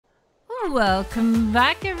Welcome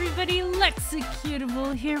back, everybody.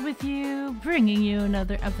 Lexycutable here with you, bringing you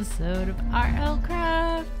another episode of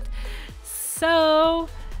RLCraft. So,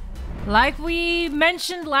 like we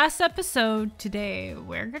mentioned last episode, today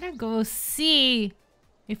we're gonna go see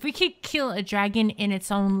if we could kill a dragon in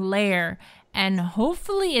its own lair, and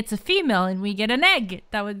hopefully it's a female and we get an egg.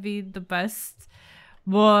 That would be the best.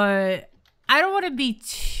 But I don't want to be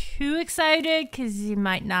too excited because it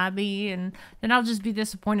might not be, and then I'll just be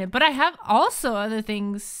disappointed. But I have also other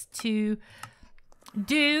things to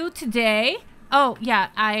do today. Oh yeah,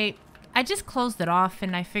 I just closed it off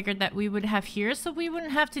and I figured that we would have here so we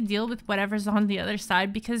wouldn't have to deal with whatever's on the other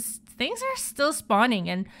side, because things are still spawning.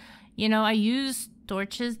 And you know, I use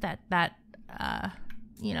torches that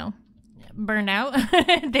you know, burn out.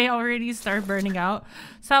 They already start burning out,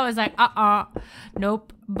 so I was like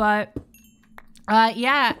nope. But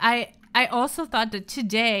yeah, I also thought that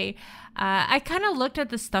today I kind of looked at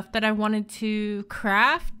the stuff that I wanted to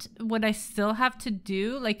craft, what I still have to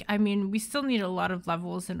do. Like, I mean, we still need a lot of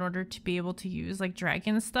levels in order to be able to use like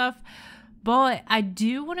dragon stuff, but I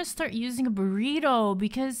do want to start using a burrito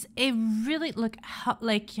because it really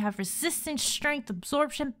like you have resistance, strength,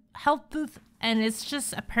 absorption, health boost, and it's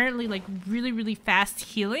just apparently like really fast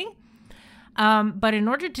healing. But in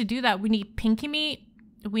order to do that, we need pinky meat,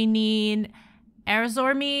 we need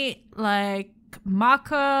Arizor meat, like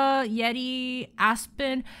maca, yeti,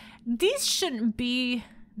 aspen. These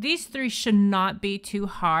three should not be too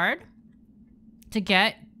hard to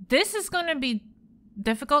get. This is going to be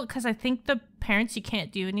difficult because I think the parents, you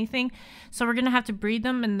can't do anything, so we're gonna have to breed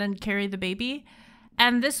them and then carry the baby.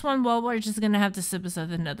 And this one, well, we're just gonna have to sip us at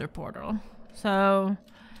the nether portal. So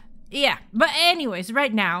yeah, but anyways,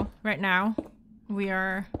 right now we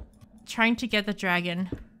are trying to get the dragon.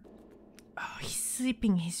 Oh, he's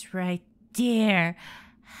sleeping. He's right there.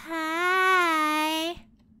 Hi.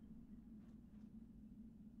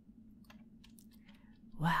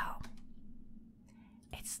 Well,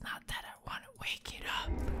 it's not that I want to wake it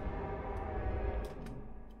up,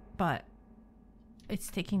 but it's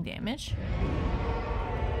taking damage.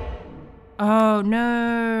 Oh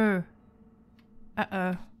no.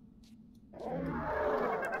 Uh-oh.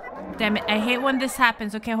 Damn it, I hate when this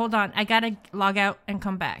happens. Okay, hold on. I gotta log out and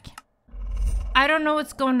come back. I don't know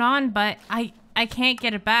what's going on, but I can't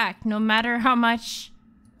get it back. No matter how much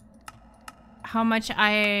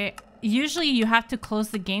usually you have to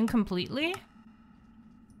close the game completely.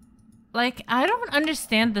 Like, I don't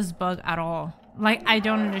understand this bug at all. Like, I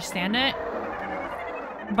don't understand it.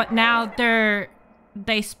 But now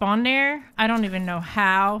they spawn there. I don't even know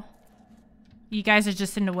how. You guys are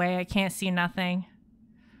just in the way. I can't see nothing.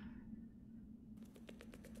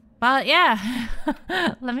 But yeah,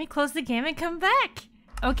 let me close the game and come back.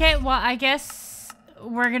 Okay, well, I guess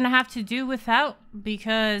we're gonna have to do without,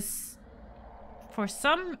 because for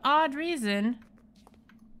some odd reason...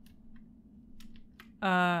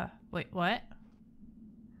 wait, what?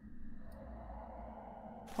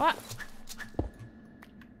 What?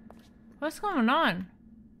 What's going on?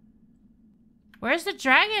 Where's the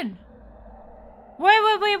dragon?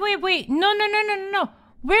 Wait. No.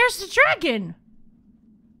 Where's the dragon?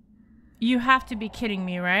 You have to be kidding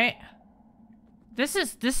me, right? This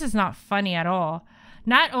is not funny at all.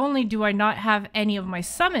 Not only do I not have any of my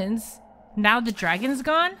summons, now the dragon's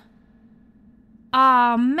gone?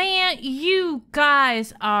 Aw, man, you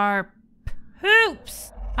guys are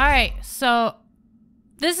poops. Alright, so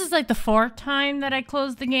this is like the 4th time that I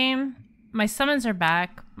closed the game. My summons are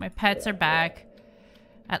back. My pets are back.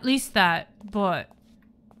 At least that, but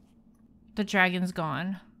the dragon's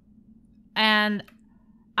gone. And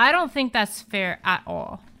I don't think that's fair at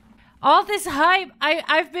all. All this hype,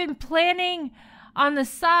 I've been planning on the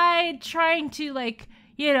side, trying to, like,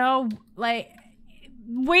 you know, like,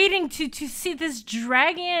 waiting to see this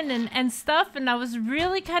dragon and stuff, and I was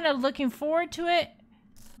really kind of looking forward to it.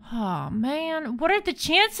 Oh man, what are the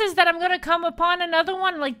chances that I'm gonna come upon another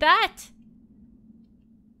one like that?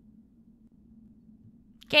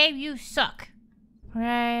 Game, you suck.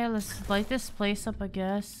 Alright, let's light this place up, I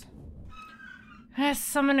guess. Let's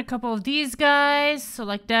summon a couple of these guys, so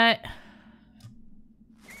like that.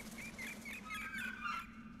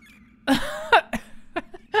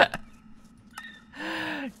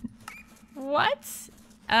 What?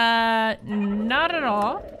 Not at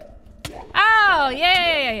all. Oh,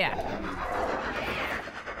 yeah.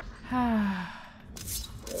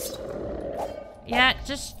 Yeah,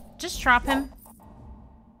 just drop him.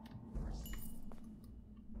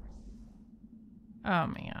 Oh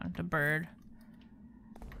my god, the bird.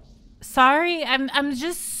 Sorry, I'm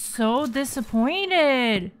just so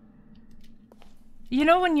disappointed. You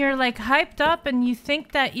know when you're like hyped up and you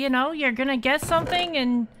think that, you know, you're gonna get something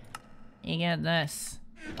and you get this.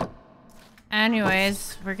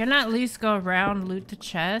 Anyways, we're gonna at least go around, loot the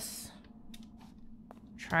chest.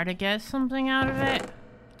 Try to get something out of it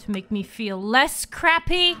to make me feel less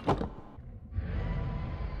crappy.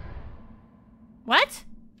 What?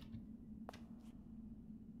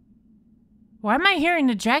 Why am I hearing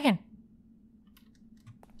the dragon?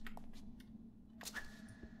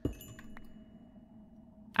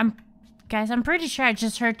 Guys, I'm pretty sure I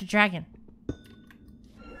just heard the dragon.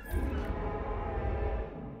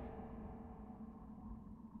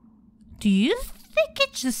 Do you think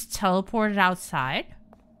it just teleported outside?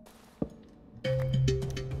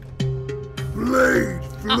 Blade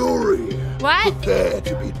Flurry! What? Prepare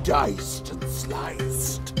to be diced and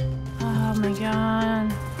sliced. Oh my god.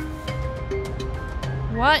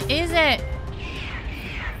 What is it?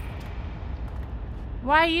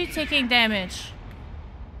 Why are you taking damage?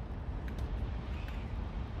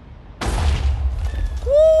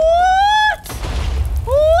 What?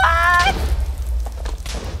 What?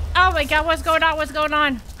 Oh my god, what's going on? What's going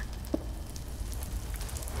on?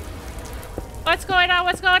 What's going on?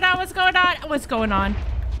 What's going on? What's going on? What's going on?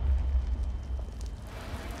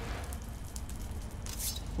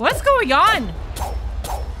 What's going on?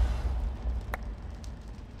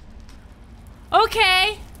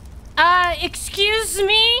 Okay. Excuse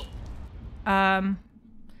me?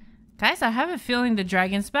 Guys, I have a feeling the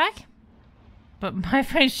dragon's back. But my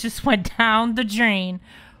face just went down the drain.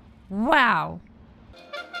 Wow.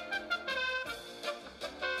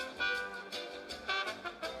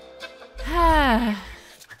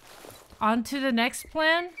 On to the next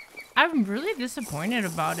plan. I'm really disappointed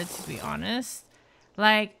about it, to be honest.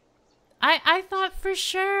 Like, I thought for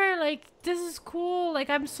sure, like, this is cool. Like,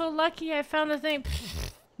 I'm so lucky I found a thing.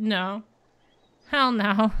 No. Hell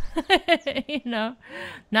no. You know,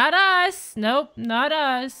 not us. Nope, not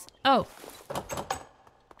us. Oh.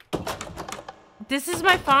 This is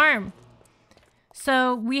my farm.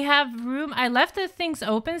 So we have room. I left the things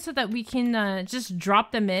open so that we can just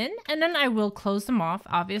drop them in. And then I will close them off,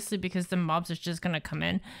 obviously, because the mobs are just going to come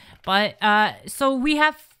in. But so we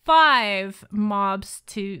have 5 mobs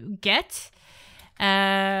to get.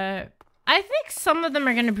 I think some of them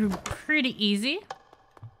are going to be pretty easy.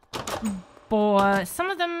 But some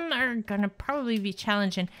of them are going to probably be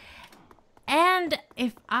challenging. And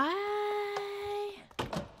if I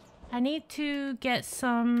need to get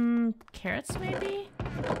some carrots, maybe?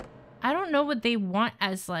 I don't know what they want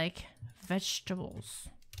as, like, vegetables.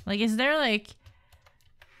 Like, is there, like,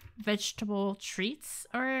 vegetable treats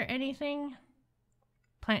or anything?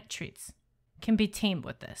 Plant treats can be tamed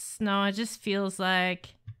with this. No, it just feels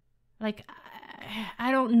like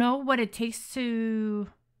I don't know what it takes to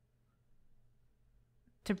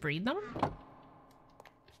breed them.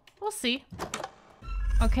 We'll see.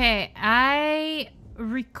 Okay, I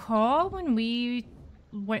recall when we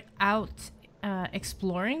went out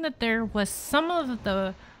exploring that there was some of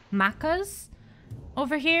the macas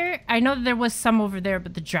over here. I know that there was some over there,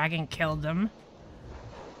 but the dragon killed them.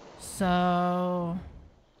 So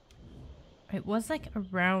it was like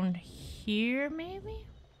around here, maybe?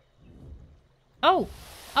 Oh,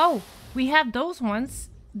 we have those ones.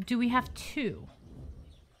 Do we have 2?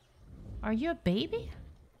 Are you a baby?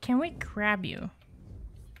 Can we grab you?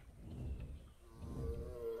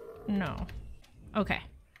 No. Okay.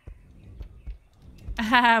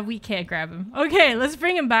 We can't grab him. Okay, let's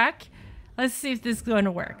bring him back. Let's see if this is going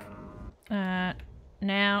to work.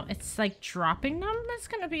 Now it's like dropping them. That's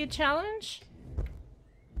going to be a challenge.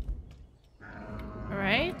 All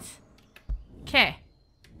right. Okay.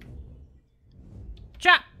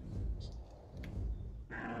 Drop.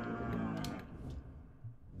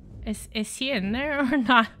 Is he in there or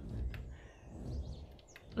not?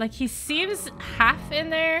 Like, he seems half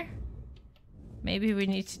in there. Maybe we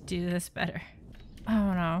need to do this better. I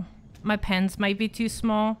don't know. My pens might be too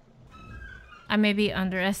small. I maybe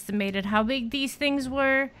underestimated how big these things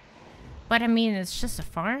were. But I mean, it's just a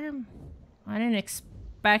farm. I didn't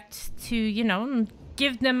expect to, you know,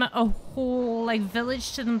 give them a whole, like,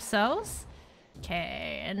 village to themselves.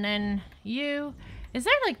 Okay, and then you... Is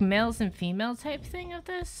there, like, males and female type thing of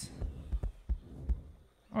this?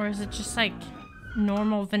 Or is it just, like,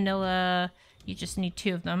 normal vanilla, you just need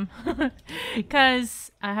 2 of them? Because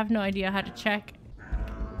I have no idea how to check.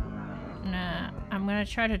 Nah, I'm gonna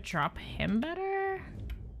try to drop him better.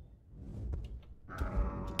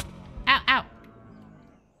 Ow, ow!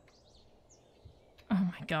 Oh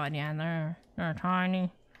my god, yeah, they're tiny.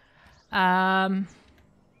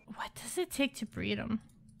 What does it take to breed them?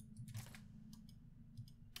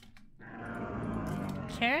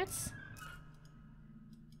 Carrots?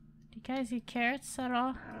 You guys eat carrots at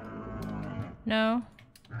all? No?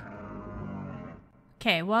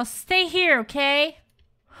 Okay, well, stay here, okay?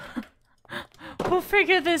 We'll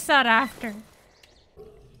figure this out after.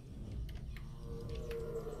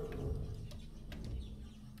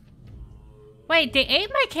 Wait, they ate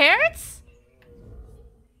my carrots?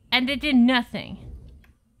 And they did nothing.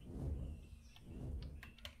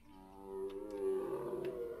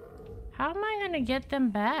 How am I gonna get them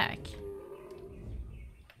back?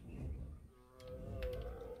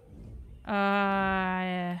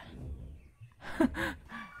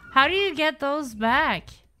 How do you get those back?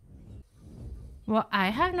 Well, I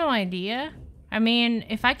have no idea. I mean,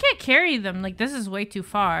 if I can't carry them, like, this is way too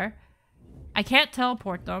far. I can't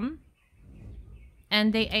teleport them.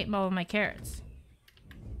 And they ate all of my carrots.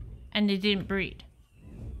 And they didn't breed.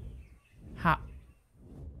 How?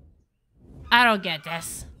 I don't get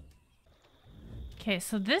this. Okay,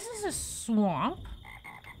 so this is a swamp.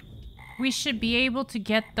 We should be able to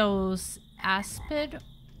get those aspid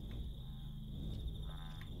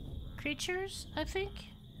creatures, I think.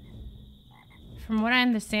 From what I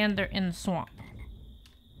understand, they're in the swamp.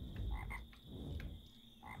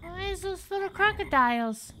 Where's those little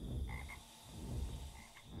crocodiles?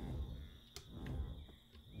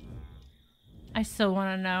 I still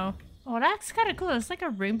want to know. Oh, that's kind of cool. It's like a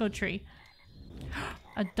rainbow tree.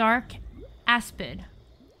 A dark aspid.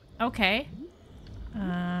 Okay.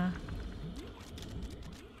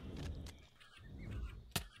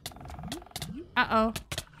 Uh-oh.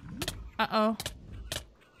 Uh-oh.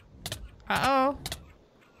 Uh-oh.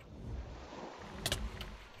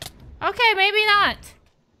 Okay, maybe not.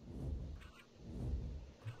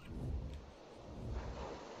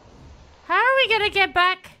 How are we gonna get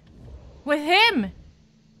back with him?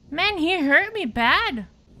 Man, he hurt me bad.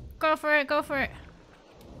 Go for it, go for it.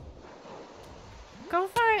 Go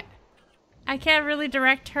for it. I can't really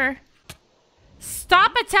direct her.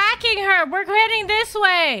 Stop attacking her! We're heading this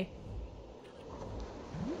way!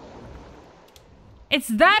 It's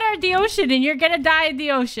that or the ocean, and you're gonna die in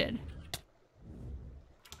the ocean.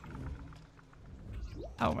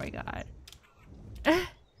 Oh my god.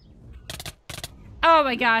 Oh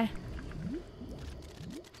my god.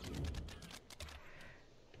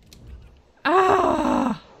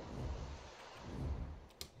 Oh!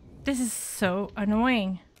 This is so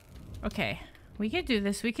annoying. Okay, we could do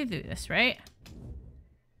this, right?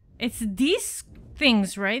 It's these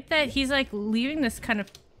things, right? That he's like leaving this kind of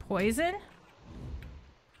poison.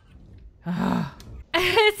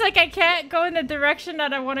 It's like I can't go in the direction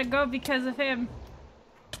that I want to go because of him.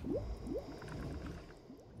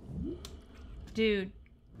 Dude.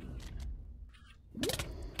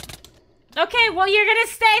 Okay, well, you're gonna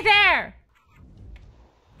stay there!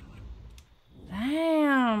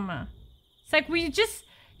 Damn. It's like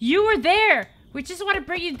you were there. We just want to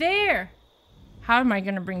bring you there. How am I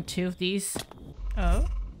gonna bring two of these? Oh?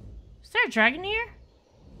 Is there a dragon here?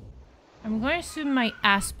 I'm going to assume my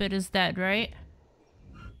aspid is dead, right?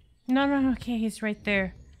 No, okay, he's right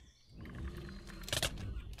there.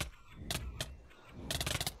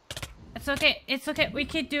 It's okay, we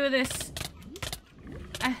can do this.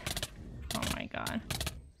 Oh my god.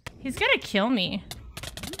 He's gonna kill me.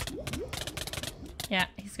 Yeah,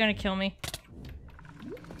 he's gonna kill me.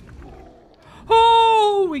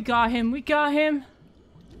 Oh, we got him.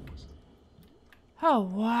 Oh,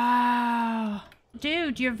 wow.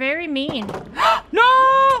 Dude, you're very mean. No!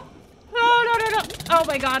 No. Oh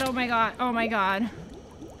my god.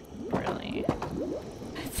 Really?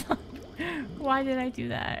 Why did I do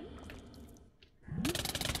that?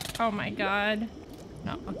 Oh my god.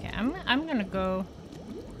 No, okay, I'm gonna go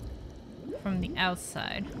from the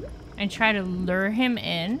outside and try to lure him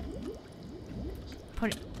in.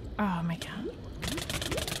 Put it. Oh my god.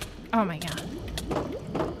 Oh my god.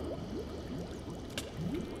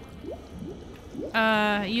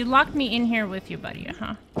 You locked me in here with you, buddy,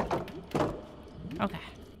 huh? Okay.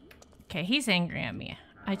 Okay, he's angry at me.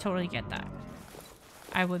 I totally get that.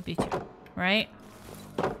 I would be too, right?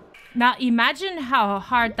 Now, imagine how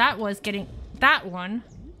hard that was getting that one.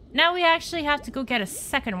 Now we actually have to go get a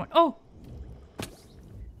second one. Oh!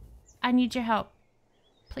 I need your help.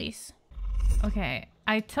 Please. Okay,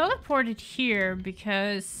 I teleported here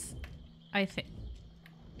because I think...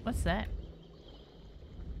 What's that?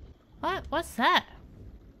 What? What's that?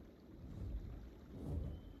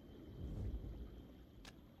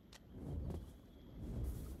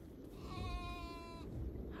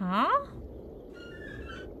 Huh?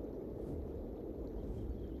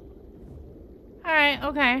 Alright,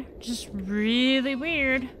 okay. Just really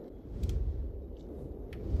weird.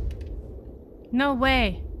 No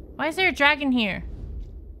way. Why is there a dragon here?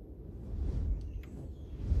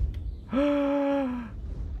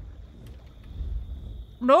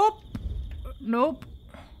 Nope. Nope.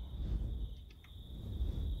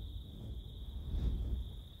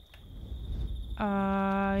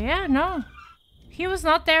 Yeah, no. He was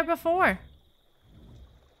not there before.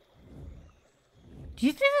 Do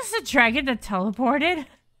you think this is a dragon that teleported?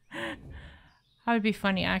 That would be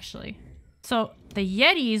funny, actually. So, the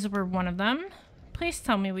Yetis were one of them. Please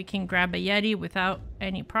tell me we can grab a Yeti without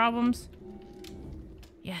any problems.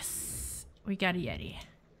 Yes, we got a Yeti.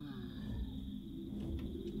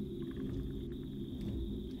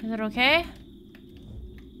 Is it okay?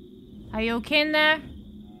 Are you okay in there?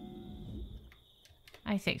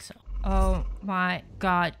 I think so. Oh my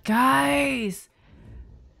god. Guys!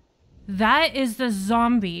 That is the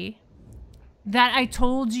zombie that I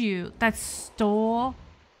told you that stole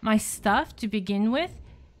my stuff to begin with.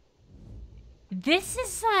 This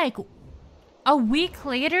is like a week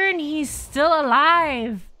later and he's still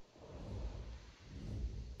alive.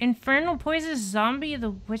 Infernal Poison Zombie,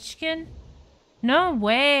 the Witchkin? No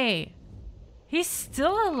way. He's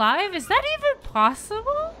still alive? Is that even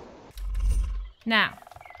possible? Now,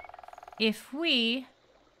 if we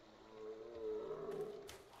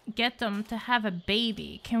get them to have a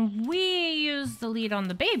baby, can we use the lead on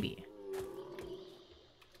the baby?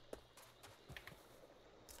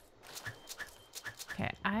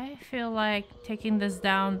 Okay, I feel like taking this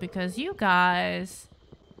down because you guys...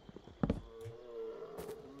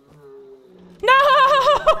 No!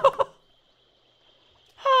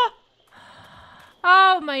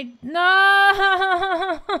 Oh my...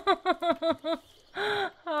 No!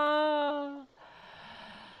 Oh.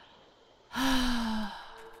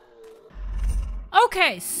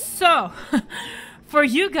 Okay, so for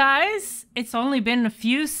you guys, it's only been a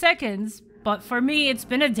few seconds, but for me, it's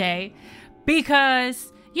been a day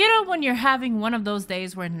because, you know, when you're having one of those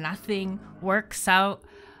days where nothing works out,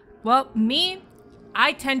 well, me,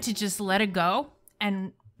 I tend to just let it go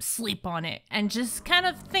and sleep on it and just kind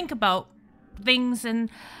of think about things. And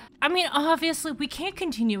I mean, obviously we can't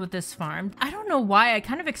continue with this farm. I don't know why. I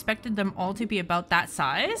kind of expected them all to be about that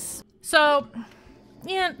size. So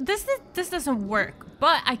yeah, this doesn't work,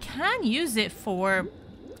 but I can use it for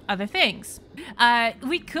other things.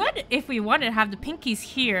 We could, if we wanted, have the pinkies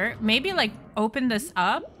here, maybe like open this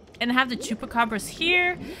up and have the chupacabras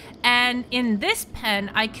here. And in this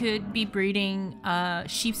pen, I could be breeding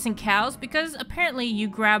sheeps and cows, because apparently you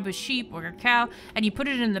grab a sheep or a cow and you put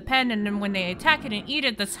it in the pen, and then when they attack it and eat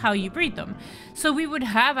it, that's how you breed them. So we would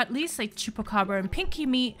have at least like chupacabra and pinky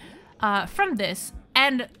meat from this.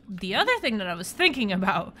 And the other thing that I was thinking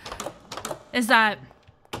about is that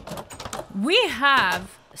we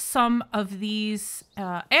have some of these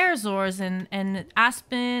Airzors and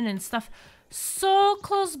Aspen and stuff so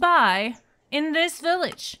close by in this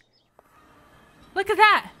village. Look at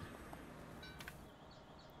that.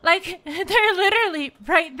 Like, they're literally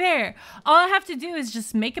right there. All I have to do is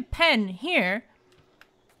just make a pen here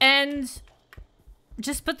and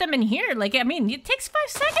just put them in here. Like, I mean, it takes 5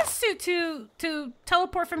 seconds to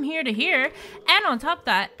teleport from here to here. And on top of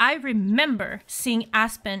that, I remember seeing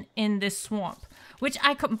Aspen in this swamp, which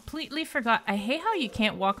I completely forgot. I hate how you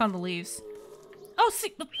can't walk on the leaves. Oh,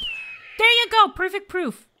 see, there you go. Perfect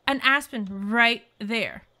proof. An Aspen right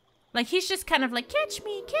there. Like, he's just kind of like, catch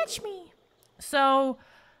me, catch me. So,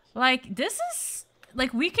 like, this is,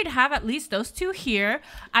 like, we could have at least those two here.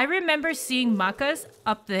 I remember seeing macas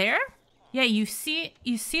up there. Yeah, you see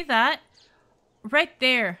that? Right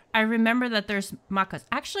there. I remember that there's macas.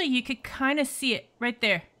 Actually, you could kind of see it right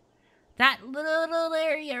there. That little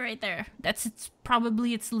area right there. That's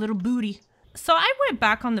probably its little booty. So I went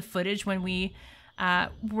back on the footage when we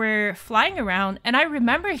were flying around, and I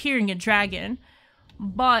remember hearing a dragon,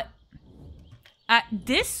 but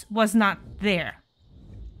this was not there.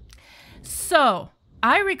 So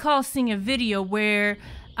I recall seeing a video where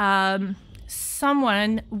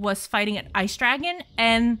someone was fighting an ice dragon,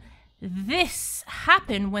 and this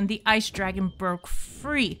happened when the ice dragon broke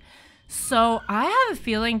free. So I have a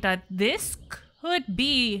feeling that this could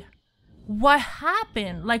be what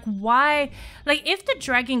happened. Like, why? Like, if the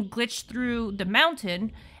dragon glitched through the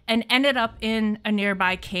mountain and ended up in a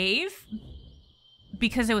nearby cave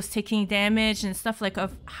because it was taking damage and stuff, like,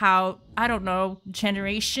 of how, I don't know,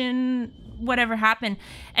 generation, whatever happened,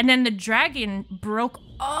 and then the dragon broke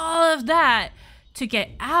all of that to get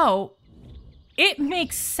out, it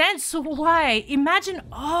makes sense why. Imagine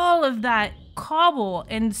all of that cobble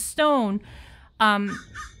and stone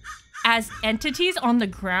as entities on the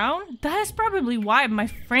ground. That is probably why my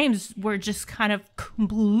frames were just kind of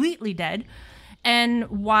completely dead, and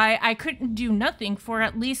why I couldn't do nothing for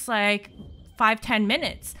at least like 5-10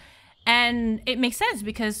 minutes. And it makes sense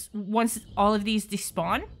because once all of these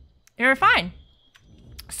despawn, you're fine.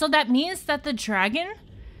 So that means that the dragon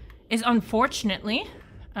is unfortunately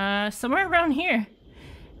somewhere around here.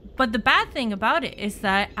 But the bad thing about it is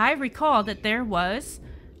that I recall that there was,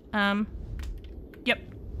 there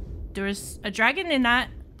was a dragon in that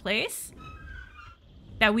place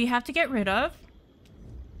that we have to get rid of.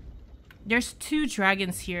 There's 2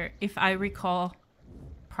 dragons here, if I recall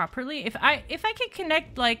properly. If I could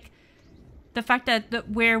connect, like, the fact that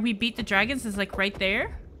where we beat the dragons is, like, right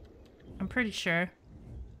there. I'm pretty sure.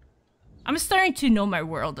 I'm starting to know my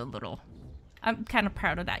world a little. I'm kind of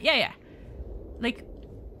proud of that. Yeah. Like,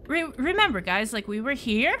 remember, guys, like, we were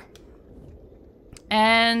here.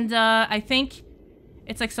 And, I think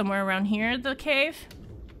it's, like, somewhere around here, the cave.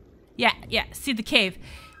 Yeah, see the cave.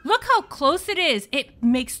 Look how close it is. It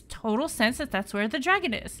makes total sense that that's where the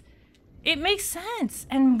dragon is. It makes sense.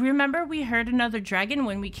 And remember, we heard another dragon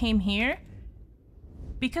when we came here?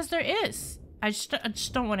 Because there is. I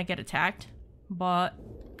just don't want to get attacked. But,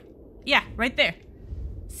 yeah, right there.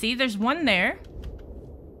 See, there's one there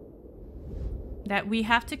that we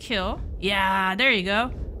have to kill. Yeah, there you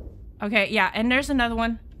go. Okay, yeah, and there's another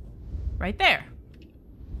one right there.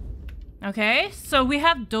 Okay, so we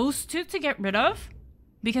have those 2 to get rid of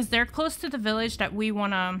because they're close to the village that we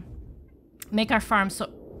want to make our farm.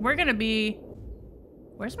 So we're going to be...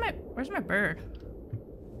 Where's my bird?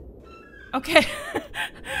 Okay.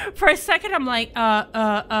 For a second, I'm like,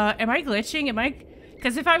 am I glitching?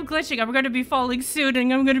 Because if I'm glitching, I'm going to be falling soon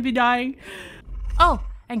and I'm going to be dying. Oh,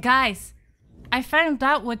 and guys, I found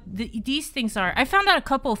out what these things are. I found out a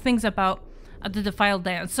couple of things about the defiled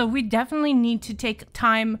land. So we definitely need to take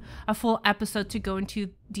time, a full episode to go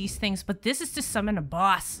into these things. But this is to summon a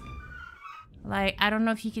boss. Like, I don't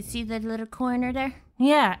know if you can see the little corner there.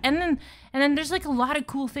 Yeah, and then there's like a lot of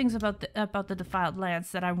cool things about the defiled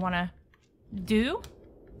lands that I want to do.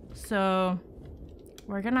 So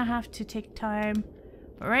we're gonna have to take time.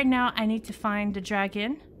 But right now I need to find the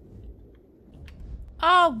dragon.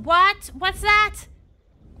 Oh, what? What's that?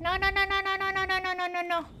 No.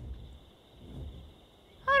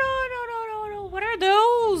 Oh, no. What are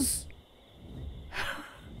those?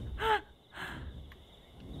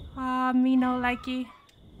 Me no likey.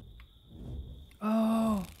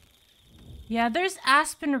 Oh. Yeah, there's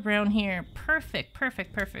aspen around here. Perfect.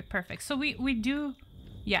 So we do...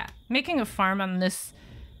 Yeah, making a farm on this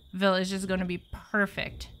village is gonna be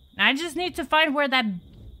perfect. I just need to find where that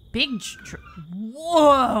big...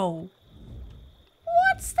 Whoa!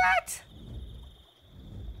 What's that?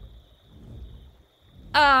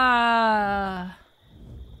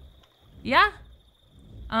 Yeah.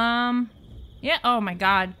 Yeah, oh my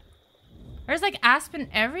god. There's like aspen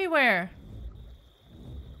everywhere.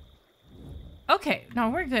 Okay, no,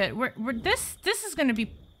 we're good. This is gonna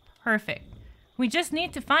be perfect. We just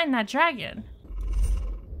need to find that dragon.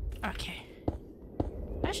 Okay.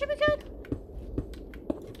 That should be good.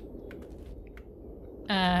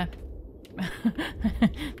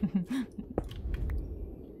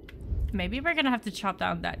 Maybe we're gonna have to chop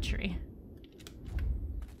down that tree.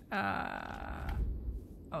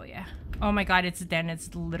 Oh yeah. Oh my god, it's a den.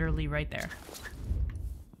 It's literally right there.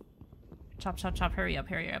 Chop. Hurry up.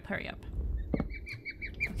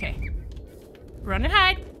 Okay. Run and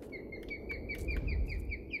hide.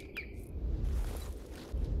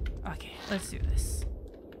 Okay, let's do this.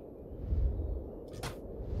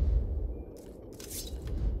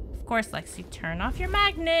 Of course, Lexi, turn off your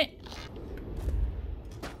magnet.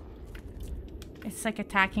 It's like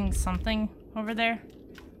attacking something over there.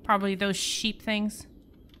 Probably those sheep things.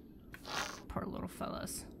 Poor little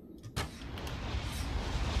fellas.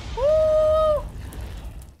 Woo!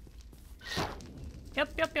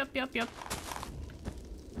 Yep.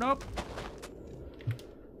 Nope.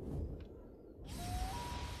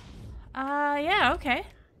 Yeah, okay.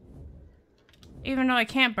 Even though I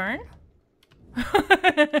can't burn?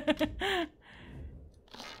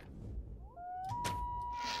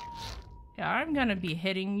 Yeah, I'm gonna be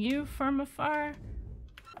hitting you from afar.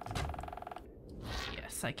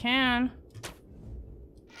 Yes, I can.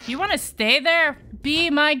 You wanna stay there? Be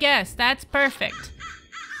my guest. That's perfect.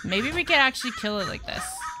 Maybe we could actually kill it like this.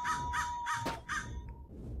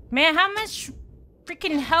 Man, how much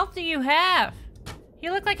freaking health do you have?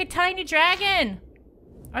 You look like a tiny dragon.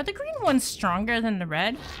 Are the green ones stronger than the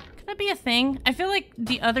red? Could that be a thing? I feel like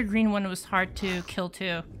the other green one was hard to kill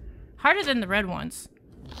too. Harder than the red ones.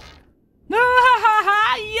 No,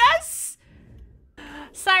 yes!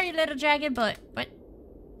 Sorry, little dragon, but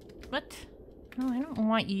what? No, I don't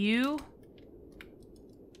want you.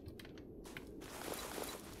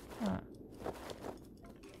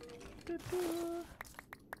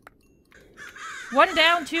 One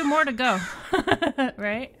down, 2 more to go.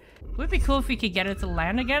 Right? Would be cool if we could get it to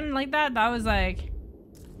land again like that. That was like...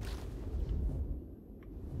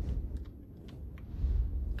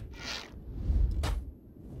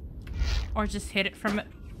 Or just hit it from it.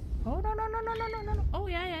 Oh, no, no, no, no, no, no, no. Oh,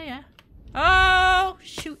 yeah, yeah, yeah. Oh,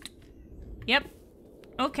 shoot. Yep.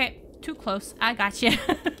 Okay. Too close. I got you.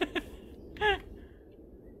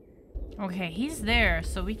 Okay, he's there,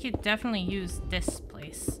 so we could definitely use this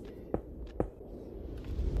place.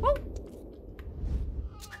 Woo!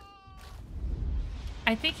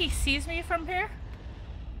 I think he sees me from here.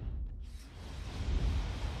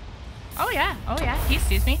 Oh, yeah. Oh, yeah. He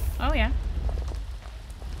sees me. Oh, yeah.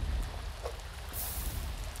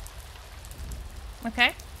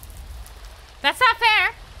 Okay. That's not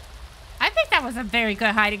fair. I think that was a very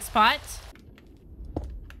good hiding spot.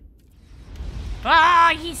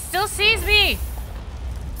 Ah, he still sees me.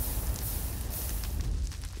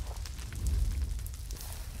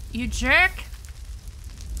 You jerk.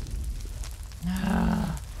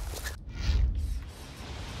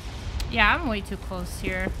 Yeah, I'm way too close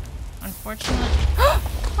here, unfortunately. Oh,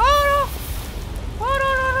 no. Oh, no,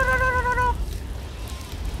 no, no, no, no, no, no.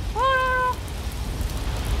 Oh, no, no.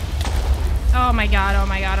 Oh my god, oh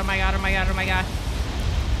my god, oh my god, oh my god, oh my god.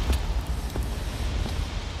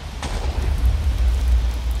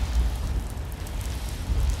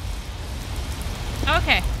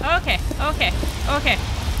 Okay, okay, okay, okay,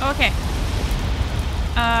 okay.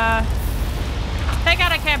 Thank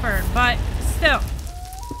god I can't burn, but still.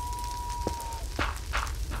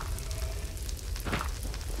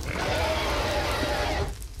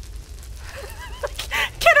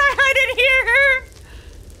 Can I hide in here?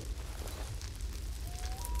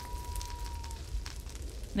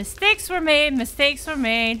 Mistakes were made, mistakes were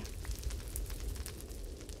made.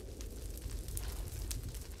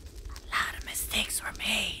 A lot of mistakes were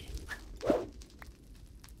made.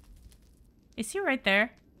 Is he right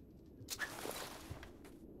there?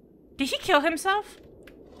 Did he kill himself?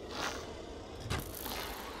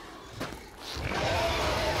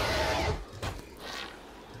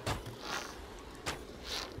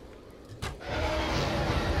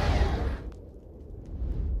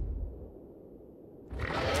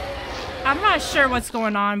 I'm not sure what's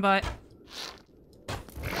going on, but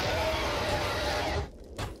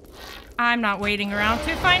I'm not waiting around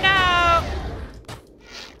to find out.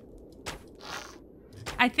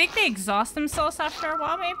 I think they exhaust themselves after a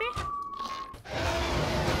while, maybe?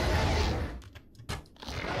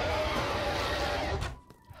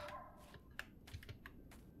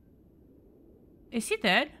 Is he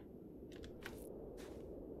dead?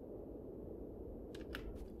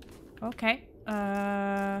 Okay.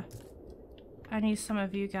 I need some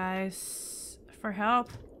of you guys for help.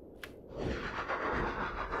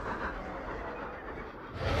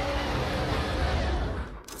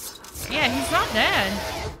 Yeah, he's not dead.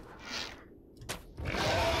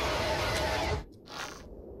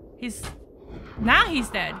 Now he's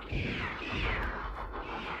dead.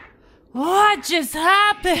 What just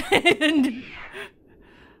happened?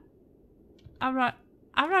 I'm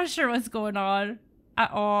not sure what's going on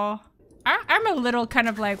at all. I'm a little kind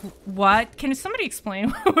of like, what? Can somebody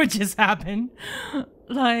explain what just happened?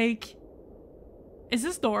 Like, is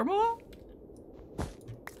this normal?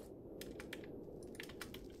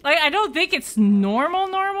 Like, I don't think it's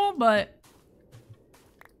normal, but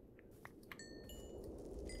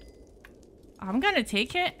I'm gonna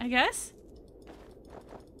take it, I guess.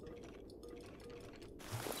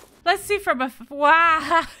 Let's see from a...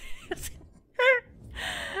 Wow!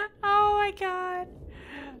 Oh my god.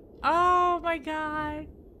 Oh my god.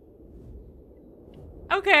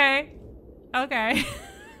 Okay. Okay.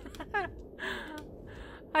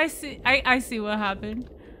 I see what happened.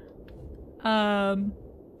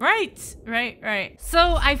 Right.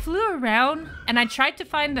 So I flew around and I tried to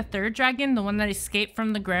find the third dragon, the one that escaped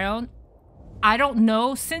from the ground. I don't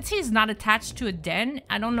know, since he's not attached to a den,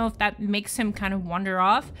 I don't know if that makes him kind of wander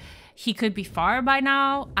off. He could be far by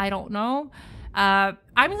now, I don't know. I'm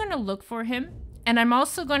gonna look for him. And I'm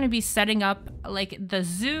also going to be setting up like the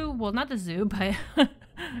zoo, well not the zoo, but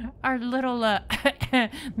our little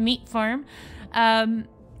meat farm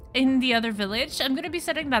in the other village. I'm going to be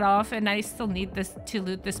setting that off, and I still need this to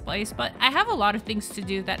loot this place, but I have a lot of things to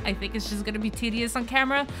do that I think is just going to be tedious on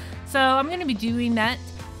camera. So I'm going to be doing that.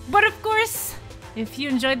 But of course, if you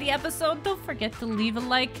enjoyed the episode, don't forget to leave a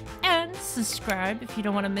like and subscribe if you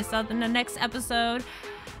don't want to miss out on the next episode.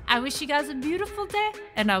 I wish you guys a beautiful day,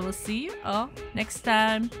 and I will see you all next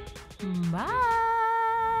time. Bye!